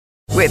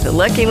With the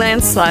Lucky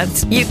Land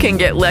Slots, you can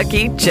get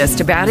lucky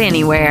just about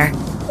anywhere.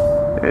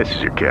 This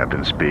is your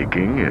captain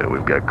speaking.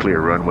 We've got clear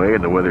runway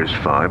and the weather's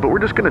fine, but we're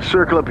just going to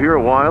circle up here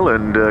a while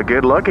and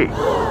get lucky.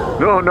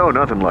 No,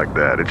 nothing like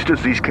that. It's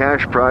just these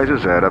cash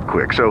prizes add up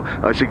quick. So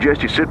I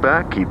suggest you sit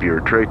back, keep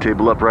your tray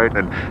table upright,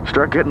 and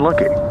start getting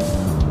lucky.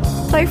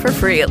 Play for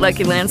free at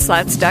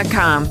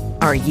LuckyLandSlots.com.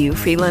 Are you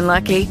feeling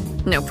lucky?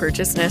 No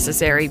purchase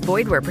necessary.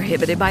 Void where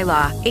prohibited by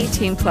law.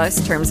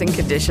 18+ terms and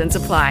conditions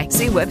apply.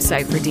 See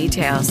website for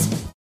details.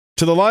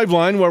 To the live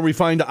line where we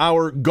find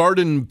our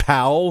garden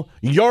pal,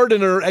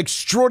 Yardener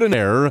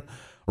extraordinaire,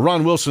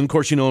 Ron Wilson. Of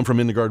course, you know him from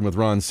In the Garden with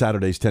Ron,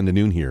 Saturdays 10 to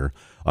noon here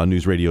on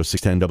News Radio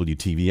 610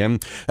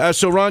 WTVM.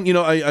 So, Ron, you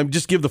know, I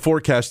just give the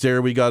forecast there.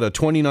 We got a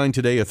 29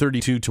 today, a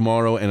 32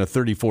 tomorrow, and a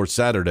 34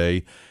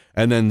 Saturday.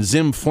 And then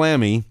Zim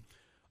Flammy,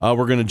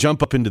 we're going to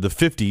jump up into the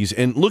 50s.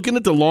 And looking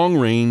at the long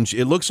range,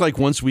 it looks like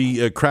once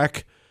we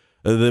crack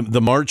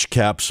the March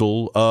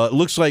capsule, it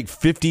looks like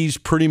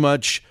 50s pretty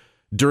much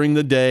during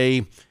the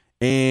day.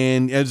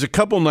 And there's a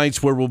couple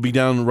nights where we'll be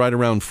down right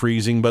around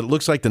freezing, but it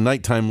looks like the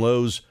nighttime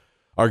lows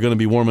are going to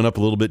be warming up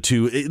a little bit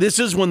too. This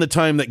is when the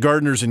time that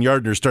gardeners and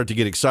yardners start to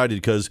get excited,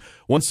 because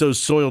once those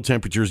soil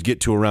temperatures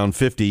get to around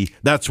 50,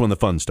 that's when the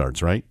fun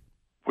starts, right?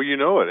 Well, you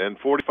know it. And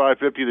 45,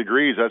 50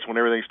 degrees, that's when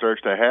everything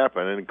starts to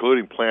happen, and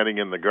including planting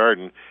in the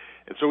garden.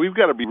 And so we've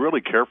got to be really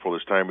careful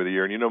this time of the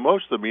year. And, you know,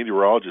 most of the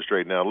meteorologists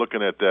right now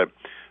looking at that,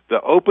 the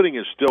opening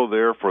is still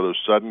there for those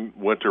sudden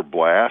winter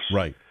blasts.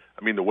 Right.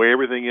 I mean, the way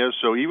everything is.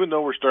 So even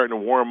though we're starting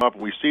to warm up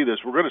and we see this,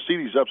 we're going to see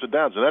these ups and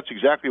downs. And that's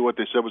exactly what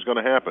they said was going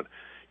to happen.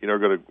 You know,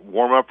 we're going to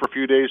warm up for a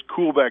few days,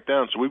 cool back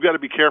down. So we've got to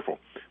be careful.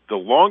 The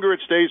longer it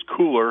stays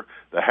cooler,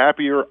 the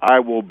happier I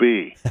will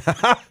be.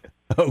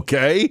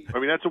 Okay. I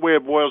mean, that's the way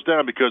it boils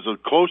down, because the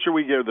closer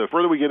we get, the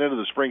further we get into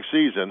the spring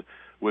season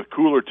with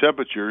cooler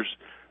temperatures,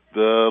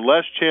 the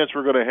less chance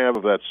we're going to have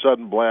of that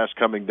sudden blast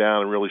coming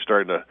down and really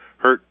starting to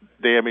hurt,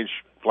 damage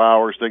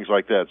flowers, things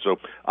like that. So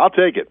I'll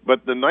take it.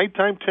 But the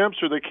nighttime temps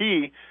are the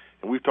key,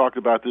 and we've talked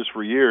about this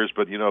for years.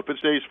 But, you know, if it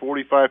stays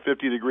 45,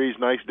 50 degrees,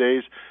 nice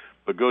days,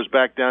 but goes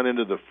back down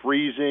into the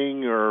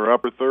freezing or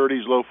upper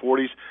 30s, low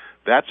 40s,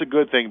 that's a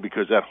good thing,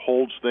 because that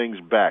holds things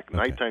back. Okay.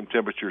 Nighttime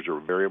temperatures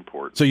are very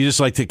important. So you just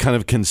like to kind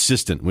of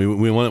consistent. We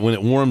want it, when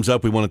it warms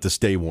up, we want it to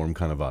stay warm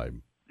kind of vibe.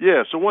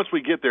 Yeah, so once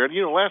we get there, and,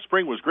 you know, last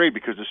spring was great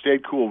because it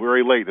stayed cool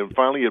very late, and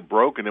finally it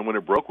broke, and then when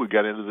it broke, we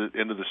got into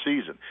the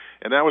season,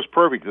 and that was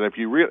perfect. And if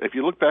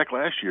you look back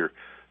last year,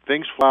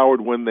 things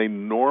flowered when they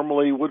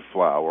normally would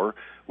flower.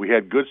 We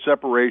had good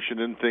separation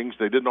in things.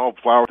 They didn't all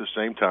flower at the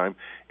same time,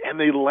 and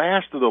they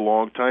lasted a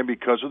long time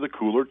because of the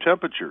cooler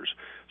temperatures.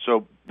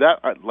 So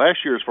that last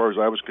year, as far as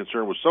I was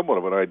concerned, was somewhat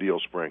of an ideal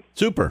spring.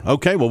 Super.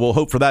 Okay, well, we'll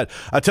hope for that.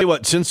 I'll tell you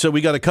what, since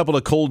we got a couple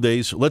of cold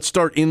days, let's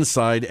start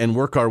inside and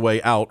work our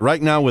way out.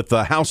 Right now with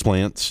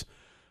houseplants,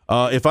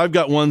 if I've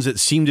got ones that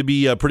seem to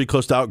be pretty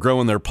close to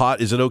outgrowing their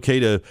pot, is it okay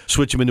to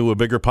switch them into a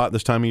bigger pot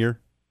this time of year?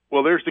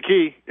 Well, there's the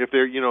key. If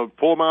they're, you know,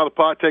 pull them out of the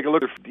pot, take a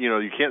look. If, you know,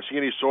 you can't see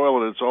any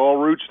soil and it's all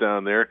roots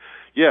down there.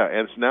 Yeah,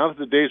 and it's now that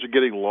the days are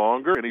getting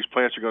longer and these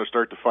plants are going to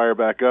start to fire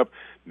back up,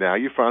 now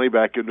you're finally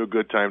back into a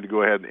good time to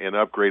go ahead and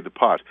upgrade the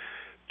pot.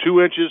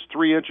 2 inches,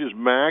 3 inches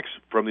max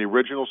from the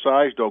original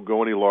size. Don't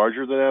go any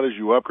larger than that as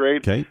you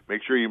upgrade. Okay.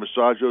 Make sure you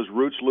massage those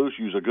roots loose.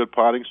 Use a good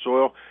potting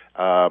soil.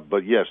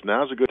 But, yes,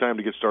 now's a good time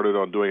to get started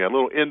on doing a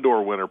little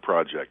indoor winter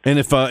project. And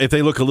if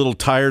they look a little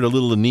tired, a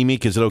little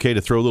anemic, is it okay to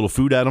throw a little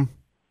food at them?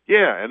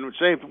 Yeah, and the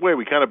same way,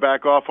 we kind of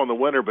back off on the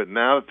winter, but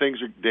now that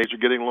days are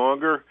getting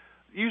longer,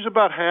 use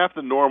about half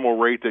the normal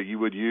rate that you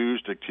would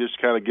use to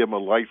just kind of give them a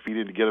light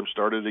feeding to get them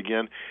started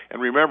again.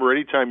 And remember,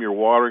 anytime you're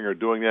watering or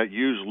doing that,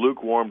 use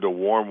lukewarm to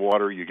warm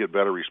water. You get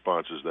better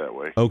responses that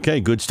way. Okay,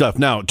 good stuff.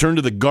 Now, turn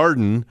to the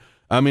garden.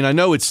 I mean, I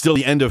know it's still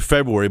the end of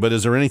February, but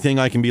is there anything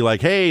I can be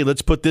like, hey,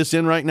 let's put this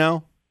in right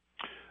now?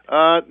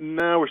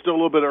 No, we're still a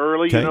little bit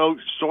early. Okay. You know,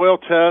 soil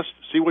test,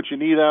 see what you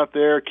need out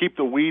there, keep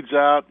the weeds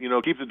out, you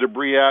know, keep the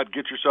debris out,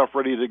 get yourself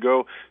ready to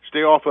go. Stay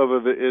off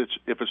of it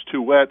if it's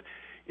too wet.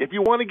 If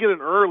you want to get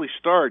an early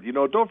start, you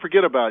know, don't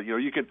forget about, you know,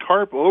 you can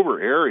tarp over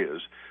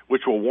areas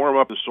which will warm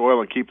up the soil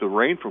and keep the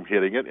rain from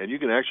hitting it, and you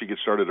can actually get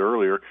started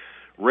earlier.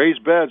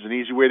 Raised beds, an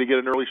easy way to get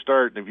an early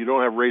start. And if you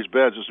don't have raised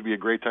beds, this would be a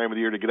great time of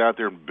the year to get out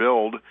there and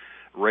build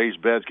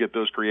raised beds, get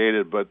those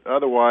created. But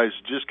otherwise,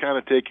 just kind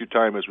of take your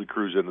time as we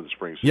cruise into the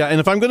spring season. Yeah, and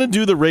if I'm going to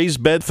do the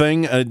raised bed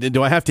thing,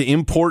 do I have to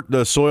import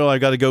the soil? I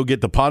got to go get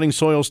the potting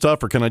soil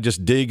stuff, or can I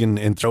just dig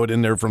and throw it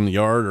in there from the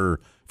yard or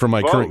from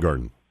my current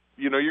garden?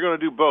 You know, you're going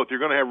to do both. You're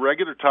going to have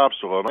regular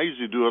topsoil, and I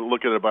usually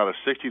look at about a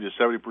 60 to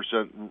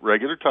 70%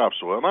 regular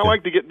topsoil. And I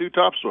like to get new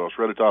topsoil,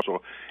 shredded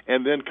topsoil,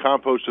 and then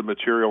composted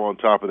material on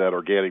top of that,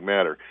 organic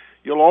matter.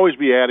 You'll always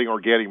be adding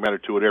organic matter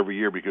to it every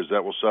year because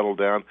that will settle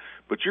down,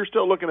 but you're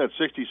still looking at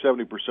 60,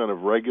 70%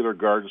 of regular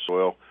garden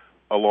soil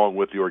along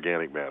with the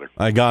organic matter.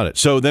 I got it.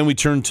 So then we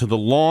turn to the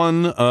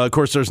lawn. Of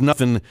course, there's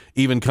nothing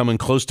even coming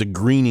close to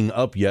greening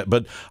up yet,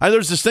 but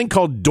there's this thing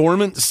called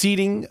dormant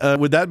seeding.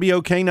 Would that be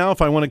okay now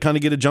if I want to kind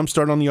of get a jump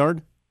start on the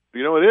yard?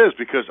 You know, it is,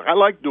 because I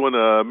like doing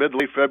mid to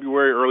late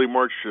February, early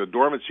March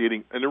dormant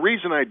seeding. And the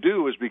reason I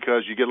do is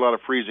because you get a lot of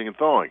freezing and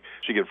thawing.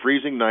 So you get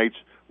freezing nights,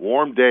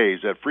 warm days.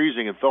 That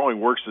freezing and thawing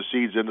works the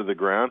seeds into the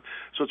ground.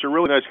 So it's a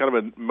really nice kind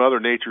of a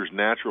Mother Nature's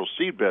natural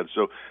seed bed.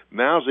 So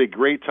now's a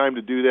great time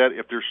to do that.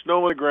 If there's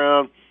snow on the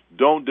ground,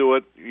 don't do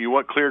it. You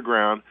want clear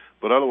ground.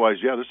 But otherwise,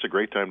 yeah, this is a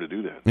great time to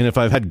do that. And if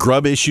I've had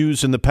grub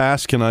issues in the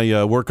past, can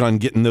I work on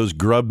getting those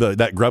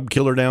that grub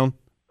killer down?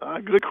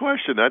 Good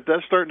question.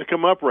 That's starting to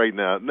come up right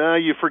now. Now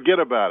you forget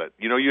about it.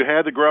 You know, you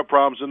had the grub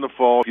problems in the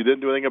fall. If you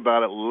didn't do anything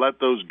about it, let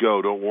those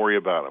go. Don't worry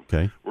about them.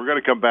 Okay. We're going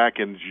to come back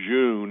in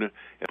June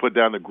and put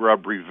down the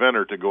grub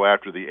preventer to go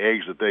after the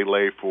eggs that they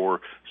lay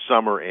for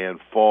summer and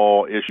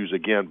fall issues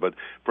again. But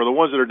for the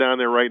ones that are down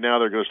there right now,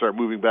 they're going to start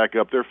moving back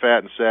up. They're fat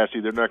and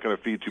sassy. They're not going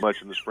to feed too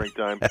much in the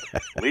springtime.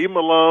 Leave them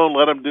alone.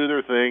 Let them do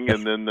their thing,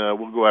 and then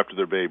we'll go after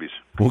their babies.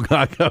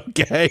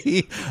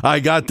 Okay. I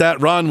got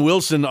that. Ron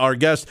Wilson, our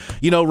guest.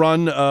 You know,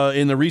 Ron,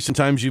 in the recent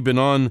times you've been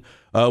on,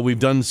 we've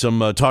done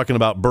some talking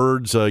about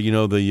birds,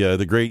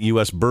 the great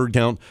U.S. bird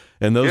count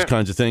and those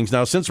kinds of things.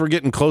 Now, since we're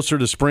getting closer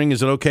to spring,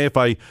 is it okay if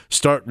I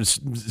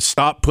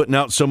stop putting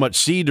out so much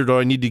seed, or do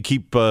I need to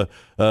keep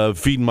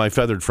feeding my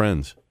feathered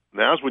friends?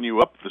 Now's when you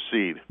up the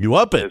seed. You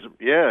up it?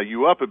 Yeah,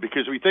 you up it,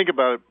 because if you think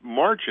about it,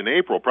 March and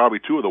April are probably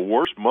two of the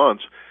worst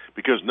months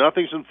because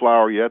nothing's in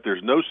flower yet.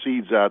 There's no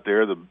seeds out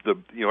there.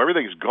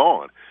 Everything's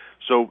gone.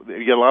 So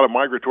you get a lot of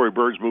migratory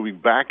birds moving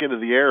back into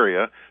the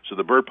area, so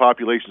the bird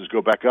populations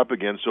go back up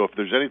again. So if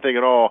there's anything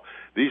at all,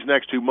 these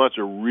next 2 months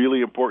are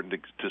really important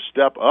to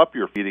step up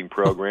your feeding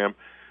program.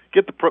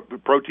 Get the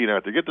protein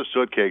out there, get the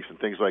soot cakes and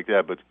things like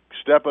that, but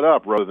step it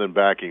up rather than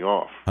backing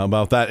off. How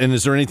about that? And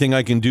is there anything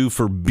I can do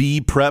for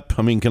bee prep?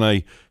 I mean, can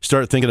I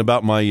start thinking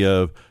about my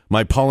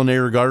my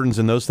pollinator gardens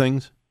and those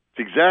things?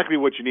 It's exactly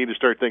what you need to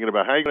start thinking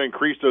about. How are you going to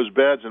increase those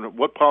beds, and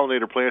what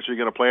pollinator plants are you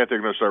going to plant? They're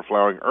going to start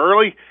flowering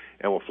early,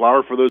 and will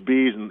flower for those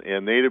bees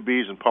and native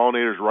bees and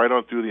pollinators right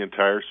on through the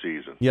entire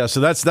season. Yeah, so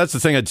that's the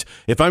thing.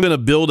 If I'm going to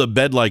build a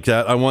bed like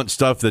that, I want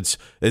stuff that's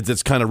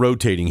kind of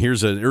rotating.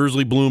 Here's an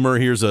early bloomer,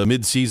 here's a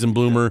mid-season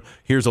bloomer,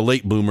 here's a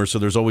late bloomer, so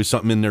there's always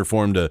something in there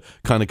for them to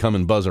kind of come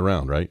and buzz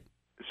around, right?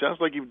 It sounds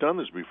like you've done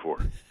this before.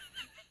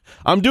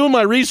 I'm doing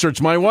my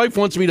research. My wife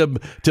wants me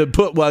to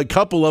put a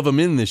couple of them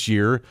in this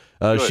year.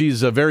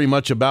 She's very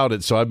much about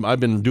it, so I've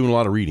been doing a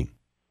lot of reading.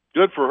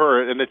 Good for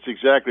her, and it's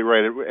exactly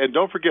right. And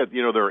don't forget,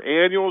 there are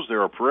annuals,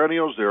 there are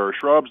perennials, there are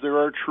shrubs, there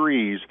are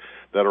trees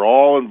that are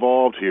all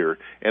involved here.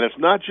 And it's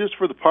not just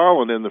for the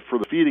pollen and for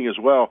the feeding as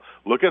well.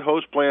 Look at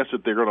host plants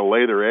that they're going to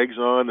lay their eggs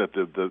on, that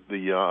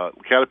the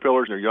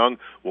caterpillars and their young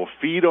will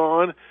feed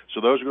on.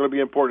 So those are going to be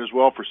important as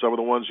well for some of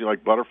the ones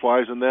like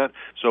butterflies and that.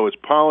 So it's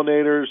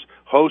pollinators,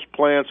 host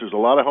plants. There's a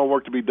lot of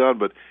homework to be done,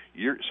 but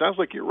sounds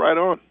like you're right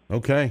on.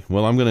 Okay.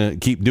 Well, I'm going to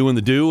keep doing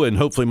the do, and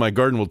hopefully my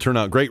garden will turn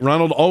out great.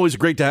 Ronald, always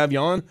great to have you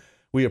on.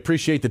 We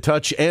appreciate the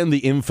touch and the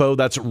info.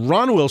 That's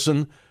Ron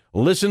Wilson.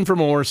 Listen for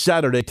more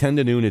Saturday, 10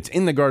 to noon. It's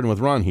In the Garden with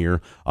Ron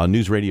here on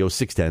News Radio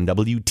 610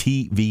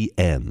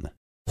 WTVN.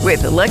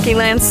 With the Lucky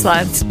Land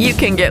Slots, you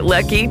can get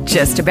lucky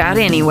just about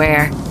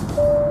anywhere.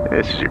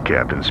 This is your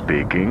captain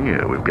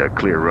speaking. We've got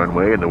clear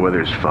runway and the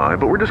weather's fine,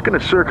 but we're just going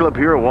to circle up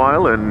here a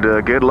while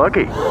and get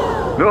lucky.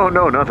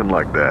 No, nothing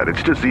like that.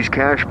 It's just these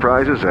cash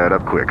prizes add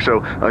up quick.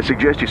 So I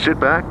suggest you sit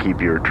back, keep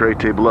your tray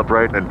table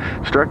upright, and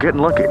start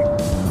getting lucky.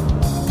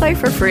 Play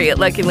for free at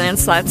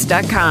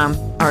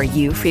LuckyLandSlots.com. Are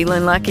you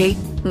feeling lucky?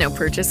 No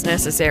purchase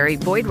necessary.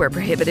 Void where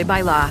prohibited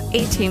by law.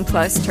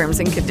 18+ terms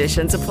and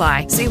conditions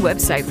apply. See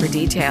website for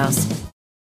details.